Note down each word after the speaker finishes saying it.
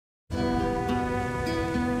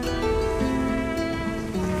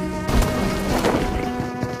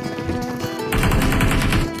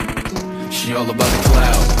all about the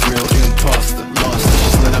cloud. Real imposter, lost her. She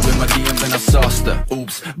slid up in my DMs and I sauced her.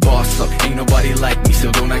 Oops, boss up, ain't nobody like me,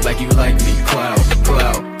 so don't act like you like me. Cloud,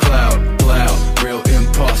 cloud, cloud, cloud. Real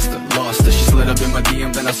imposter, lost her. She slid up in my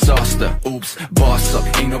DMs and I sauced her. Oops, boss up,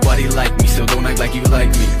 ain't nobody like me, so don't act like you like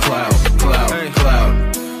me. Cloud, cloud, hey,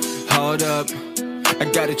 cloud. Hold up, I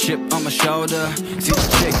got a chip on my shoulder. See this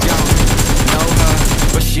chick, I don't know her,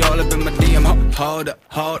 but she all up in my DM. Hold up,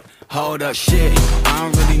 hold up, shit. I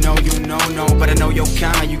don't really know you, no, but I know your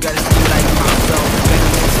kind. You got a skin like mine, so better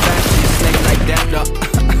next fast shit, snake like that, though.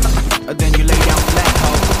 Then you lay down flat,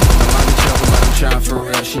 ho. I'm in trouble, but I'm trying for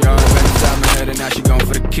real. She already been inside my head and now she going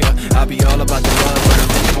for the kill. I be all about the love, but her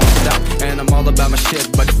bitch won't stop. And I'm all about my shit,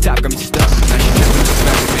 but the top got me stuck. Now she drippin' just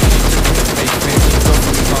back me. She go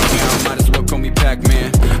from the ball down, might as well call me Pac-Man.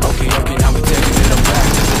 Okay, now we taking it all back.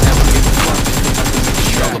 Just to never give a fuck.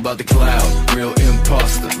 All about the cloud, real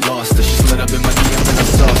imposter, lost her. She slid up in my DM and I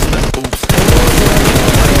sauced her. Oops,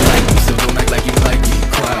 nobody like me, so don't act like you like me.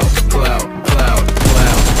 Cloud, cloud, cloud,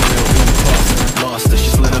 cloud, real imposter, lost her. She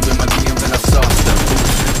slid up in my DM and I sauced her.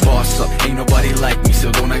 Oops, boss up, ain't nobody like me,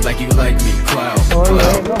 so don't act like you like me. Cloud,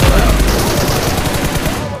 cloud, cloud.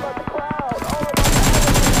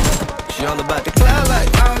 She all about the cloud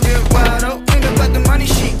like I don't get wild, oh. Ain't about the money,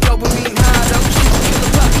 she dopamine high, though. She gon' kill a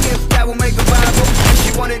puppy if that will make her viral. And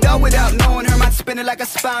she want it all without knowing her mind spinning like a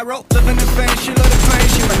spiral. Living in fame, she love the pain.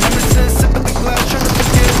 She remembers to sip of the glass, trying to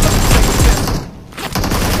forget it. Take a piss.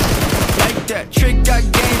 Like that, trick got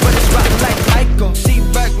game, but it's rotten like Michael. See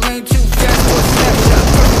back lane too fast for a snapshot.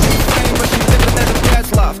 Perfectly framed, but she living at a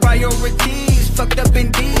past life. Priorities, fucked up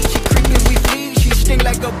indeed. She creeping, we flee, she sting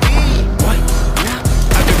like a bee. What?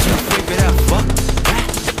 I got you figured out, fuck that.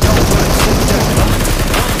 Don't wanna take that, fuck.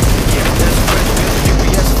 Yeah, that's right,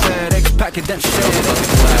 UPS, FedEx, packet that shit. All about the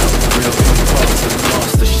cloud, real imposter,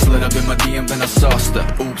 lost her. She slid up in my DMs and I sauced her.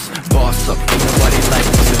 Oops, boss up, ain't nobody like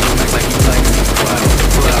me, so don't act like you like me. Cloud,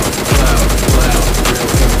 cloud, cloud, cloud, real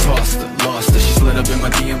imposter, lost her. She slid up in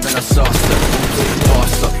my DMs and I sauced her. Oops,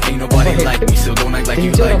 boss up, ain't nobody like me, so don't act like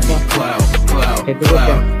you like me. Cloud, cloud,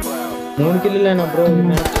 cloud. 3 kill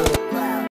bro.